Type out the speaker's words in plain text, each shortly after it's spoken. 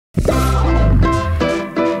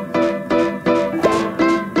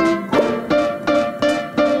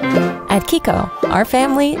At Chicco, our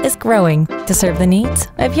family is growing to serve the needs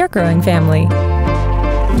of your growing family.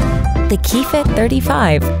 The KeyFit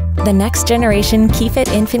 35, the next generation KeyFit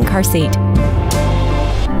infant car seat.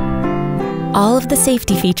 All of the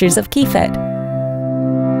safety features of KeyFit.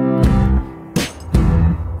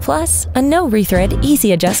 Plus, a no-rethread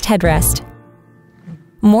easy adjust headrest.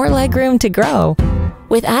 More legroom to grow,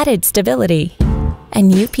 with added stability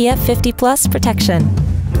and UPF 50+ protection.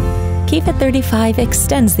 KeyFit 35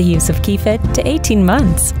 extends the use of KeyFit to 18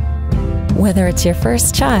 months. Whether it's your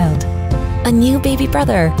first child, a new baby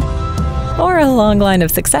brother, or a long line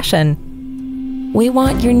of succession, we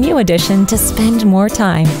want your new addition to spend more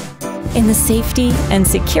time in the safety and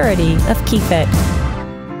security of KeyFit.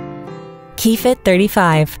 KeyFit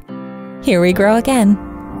 35. Here we grow again.